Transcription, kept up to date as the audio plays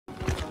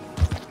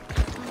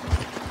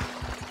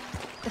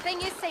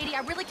thing is, Sadie,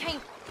 I really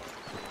can't...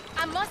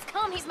 I must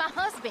come. He's my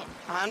husband.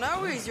 I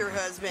know he's your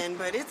husband,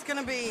 but it's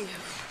gonna be...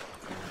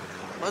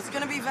 well, it's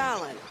gonna be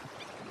violent.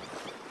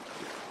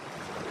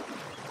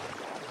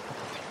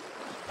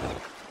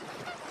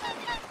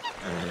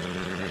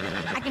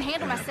 I can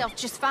handle myself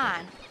just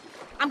fine.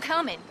 I'm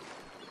coming.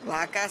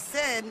 Like I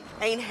said,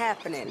 ain't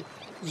happening.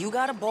 You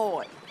got a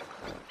boy.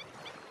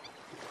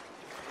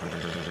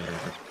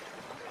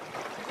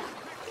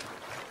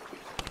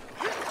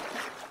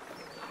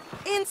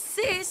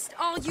 Insist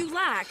all you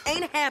like.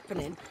 Ain't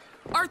happening.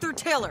 Arthur,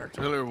 tell her.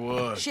 Tell her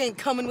what? She ain't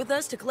coming with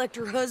us to collect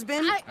her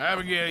husband.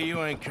 Abigail,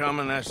 you ain't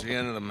coming. That's the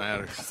end of the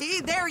matter. See,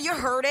 there you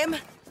heard him.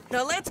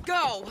 Now let's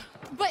go.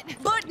 But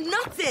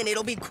nothing.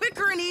 It'll be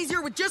quicker and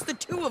easier with just the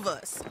two of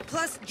us.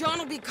 Plus, John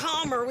will be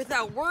calmer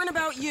without worrying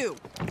about you.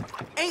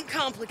 Ain't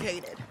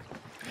complicated.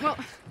 Well,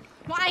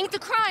 I ain't the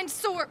crying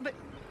sort, but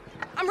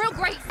I'm real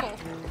grateful.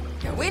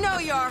 Yeah, we know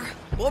you are.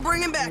 We'll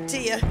bring him back to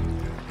you.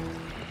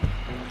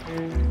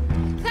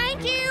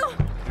 Thank you!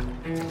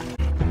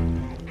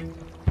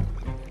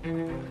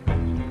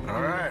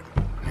 All right,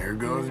 here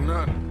goes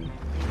nothing.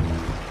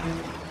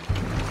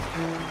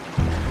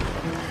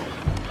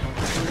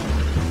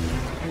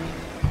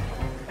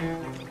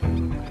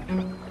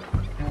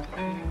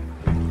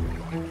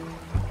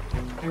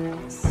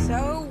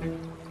 So,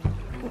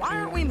 why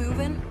aren't we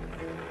moving?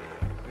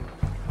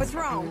 What's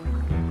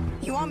wrong?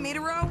 You want me to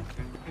row?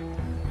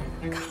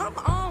 Come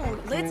on,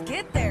 let's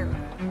get there.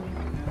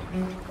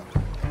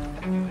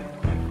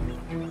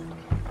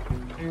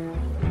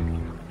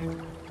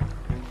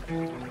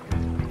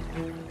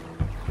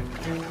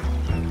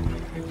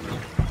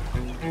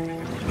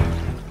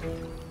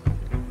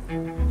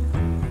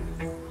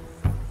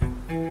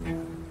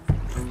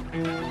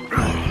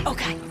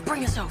 Okay,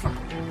 bring us over.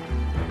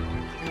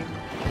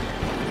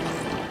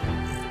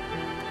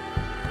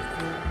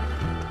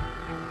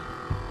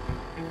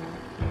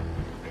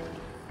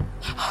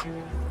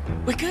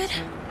 We good?